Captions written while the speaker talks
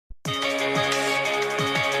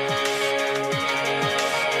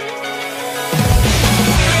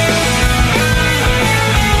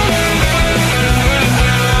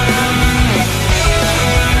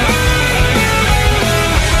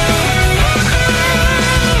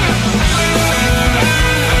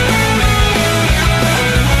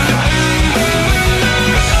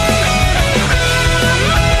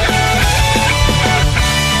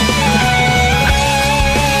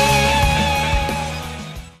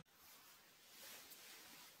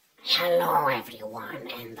Hello everyone,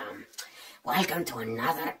 and welcome to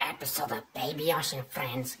another episode of BYAF and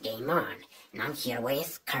Friends Game On. And I'm here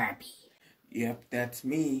with Kirby. Yep, that's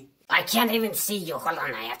me. I can't even see you. Hold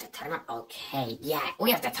on, I have to turn on. Okay, yeah,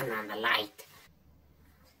 we have to turn on the light.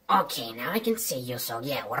 Okay, now I can see you. So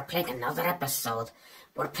yeah, we're playing another episode.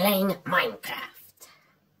 We're playing Minecraft.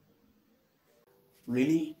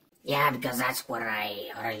 Really? Yeah, because that's where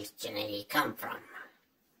I originally come from.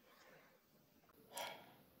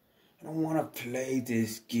 I don't want to play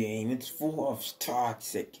this game. It's full of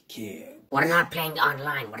toxic kids. We're not playing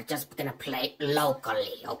online. We're just gonna play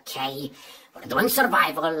locally, okay? We're doing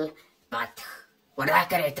survival, but we're not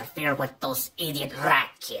gonna interfere with those idiot rat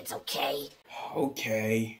kids, okay?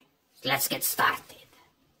 Okay. Let's get started.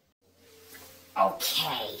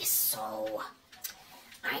 Okay, so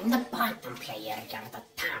I'm the bottom player, you're the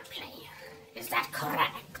top player. Is that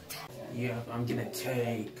correct? Yep, I'm gonna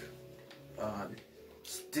take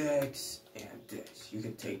sticks and this. You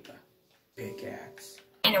can take the big axe.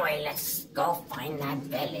 Anyway, let's go find that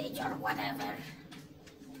village or whatever.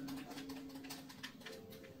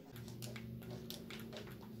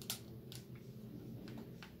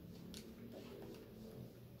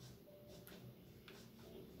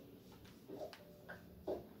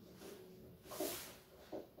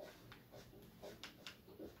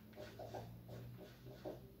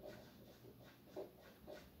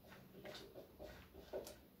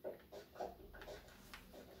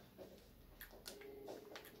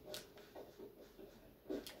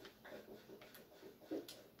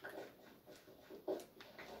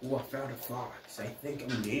 Ooh, I found a fox. I think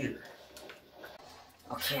I'm near.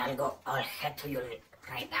 Okay, I'll head to you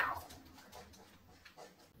right now.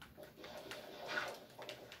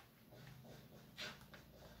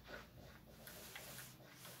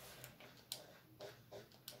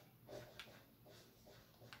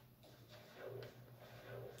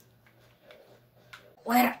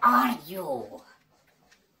 Where are you?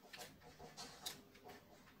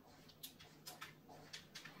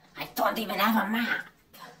 I don't even have a map.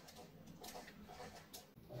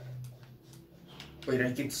 Wait,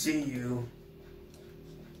 I can see you.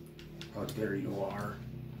 Oh, there you are.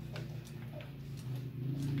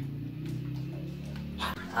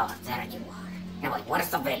 Oh, there you are. Anyway, where's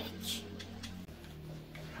the village?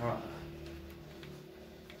 Huh.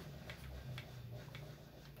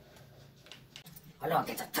 Oh look,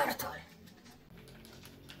 it's a turtle.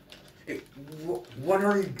 Hey, what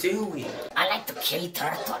are you doing? I like to kill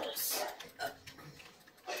turtles.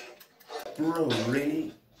 Bro,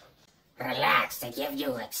 really? Relax, they give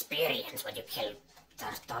you experience when you kill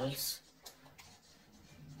turtles.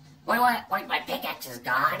 Wait, my pickaxe is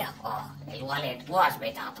gone? Oh, well, it was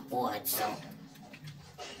made out of wood, so...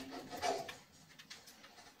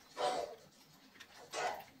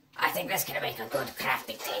 I think that's gonna make a good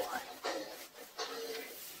crafting table.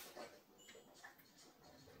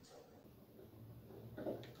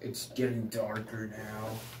 It's getting darker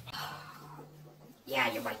now.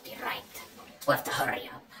 Yeah, you might be right. We'll have to hurry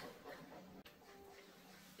up.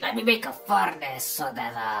 Let me make a furnace so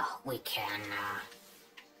that we can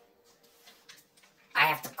I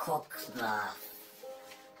have to cook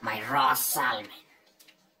my raw salmon.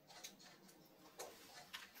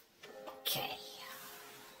 Okay.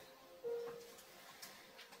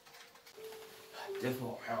 This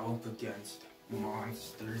will help against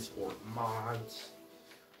monsters or mods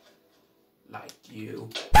like you.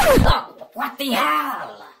 Oh, what the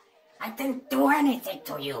hell? I didn't do anything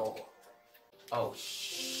to you. Oh,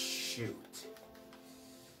 shoot.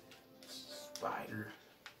 Spider.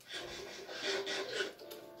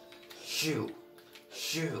 Shoo.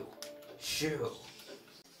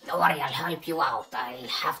 Don't worry, I'll help you out. I'll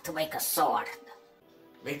have to make a sword.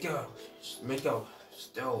 Make a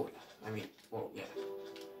stone. I mean, well, yeah.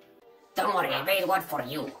 Don't worry, I made one for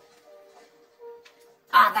you.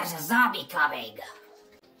 Ah, there's a zombie coming.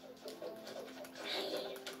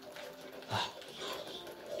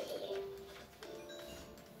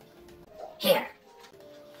 Here.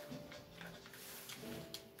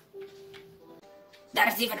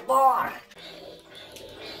 There's even more.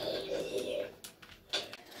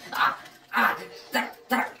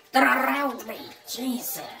 They're around me.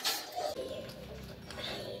 Jesus.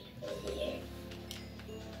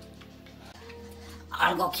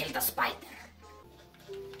 I'll go kill the spider.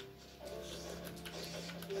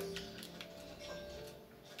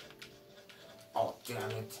 Oh,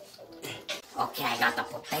 damn it. Okay, I got the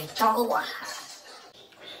potato.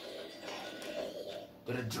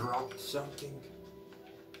 Did it drop something?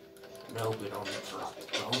 Nope, it only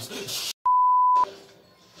dropped bones.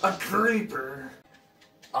 A creeper!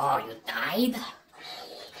 Oh, you died?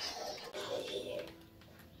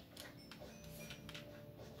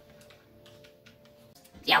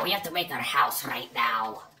 Yeah, we have to make our house right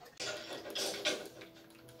now.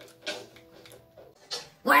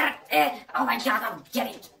 Where? Oh my god, I'm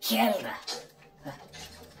getting killed.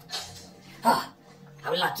 Oh,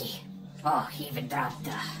 how lucky. Oh, he even dropped.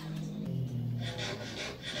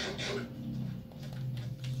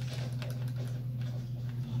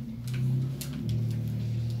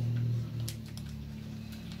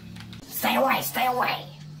 Stay away, stay away.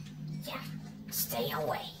 Yeah, stay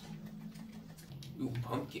away. Ooh,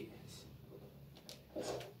 pumpkins.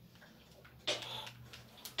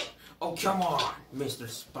 Oh, come on, Mr.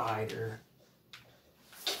 Spider.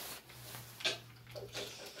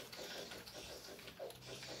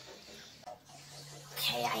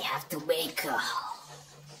 Okay, I have to make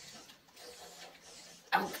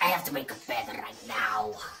I have to make a bed right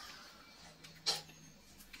now.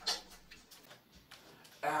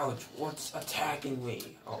 Ouch, what's attacking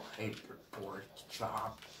me? Oh, hey, pork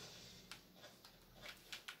chop.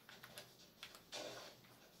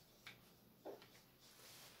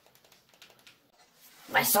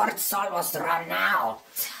 My sword's almost run out.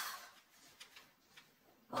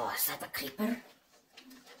 Oh, is that a creeper?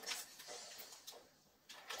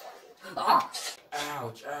 Oh!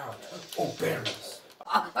 Ouch, ouch. Oh, berries.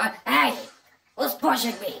 Hey! Who's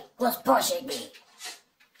pushing me? Who's pushing me?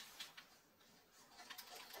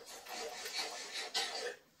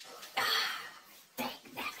 Dang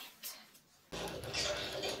it.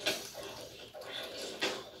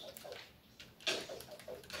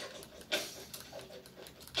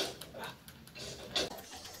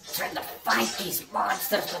 Trying to fight these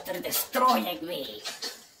monsters, but they're destroying me.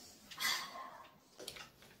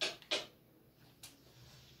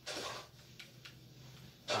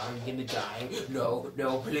 I'm gonna die. No,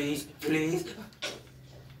 no, please, please.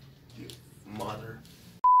 You mother.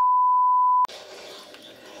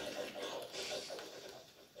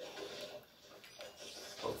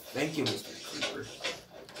 Oh, thank you, Mr. Creeper.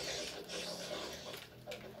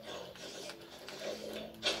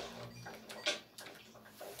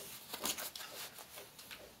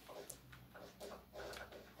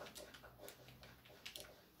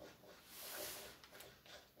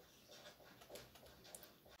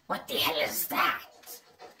 What the hell is that?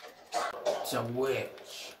 It's a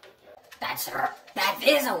witch. That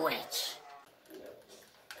is a witch.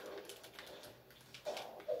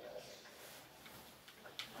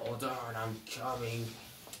 Hold on, I'm coming.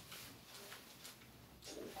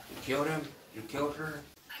 You killed him? You killed her?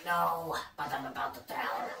 No, but I'm about to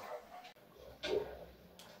drown.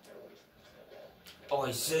 Oh,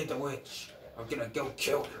 I saved the witch. I'm gonna go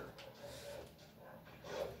kill her.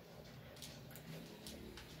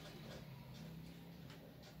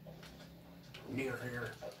 Near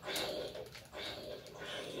here.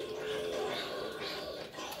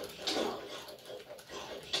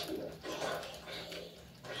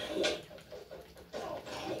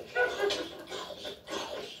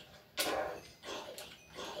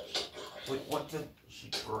 Wait, what did she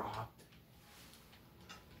drop?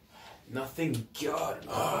 Nothing good.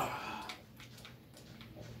 Ah.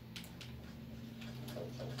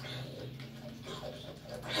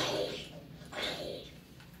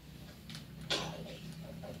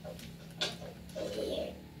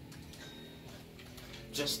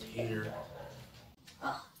 Just here.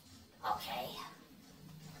 Oh, okay.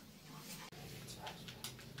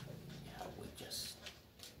 Yeah, we just...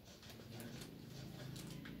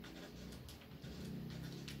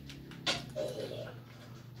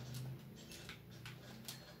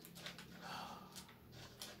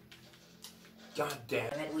 God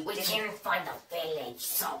damn it. We can't find a village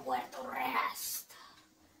somewhere to rest.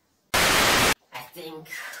 I think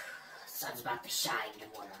sun's about to shine in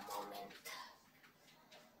one moment.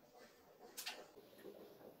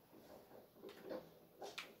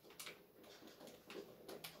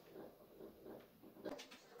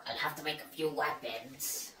 I'll have to make a few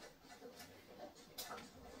weapons.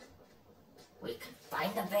 We can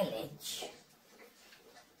find a village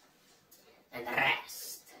and rest.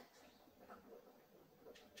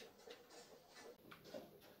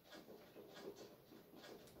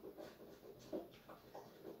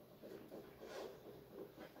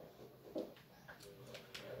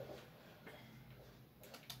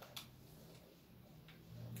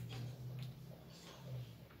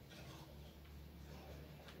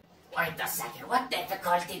 Wait a second, what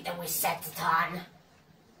difficulty did we set it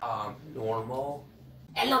on? Normal?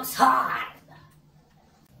 It looks hard!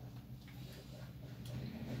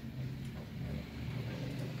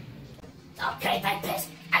 Okay,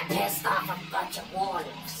 I pissed off a bunch of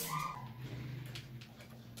wolves.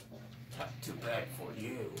 Not too bad for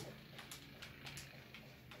you.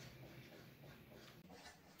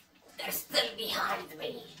 They're still behind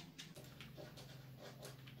me.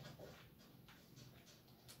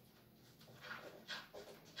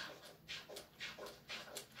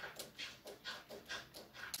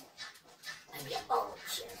 Maybe a bone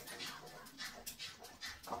chip.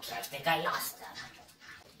 Okay, I think I lost them.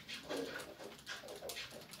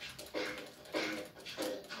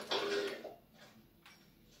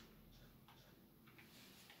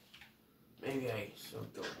 Maybe I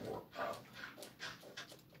should go more up.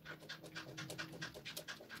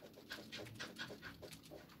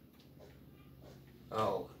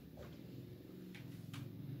 Oh.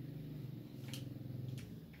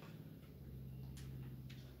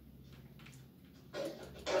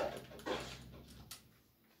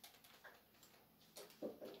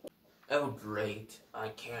 Oh great, I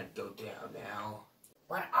can't go down now.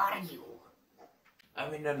 Where are you?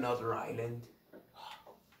 I'm in another island.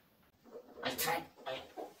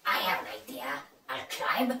 I have an idea. I'll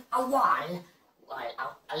climb a wall,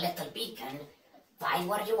 well, a little beacon, find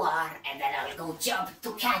where you are, and then I'll go jump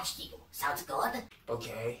to catch you. Sounds good?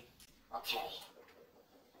 Okay. Okay.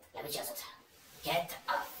 Let me just get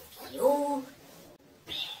a few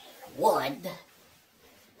wood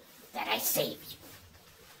that I save you.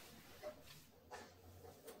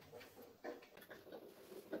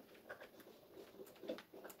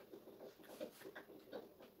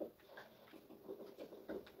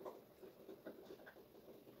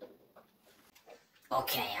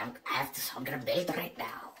 Okay, I'm gonna build right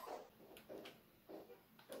now.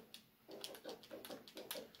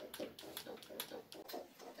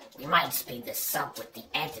 We might speed this up with the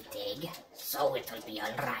editing, so it'll be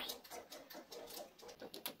alright.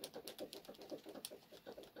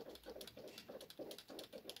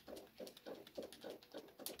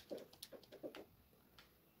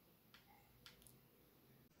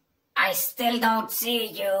 I still don't see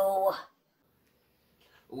you.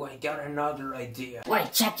 Oh, I got another idea.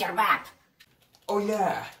 Wait, check your map. Oh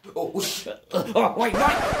yeah. Oh shit. Oh wait,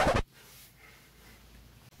 what?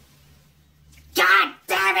 God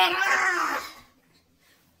damn it! Ah!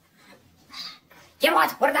 You know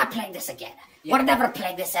what? We're not playing this again. Yeah. We're never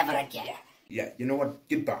playing this ever again. Yeah, you know what?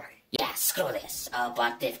 Goodbye. Yeah, screw this.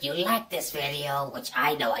 But if you like this video, which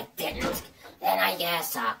I know I didn't, then I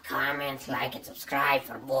guess comment, like, and subscribe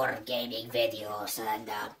for more gaming videos. And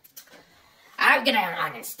I'm gonna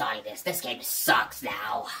uninstall this. This game sucks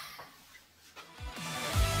now.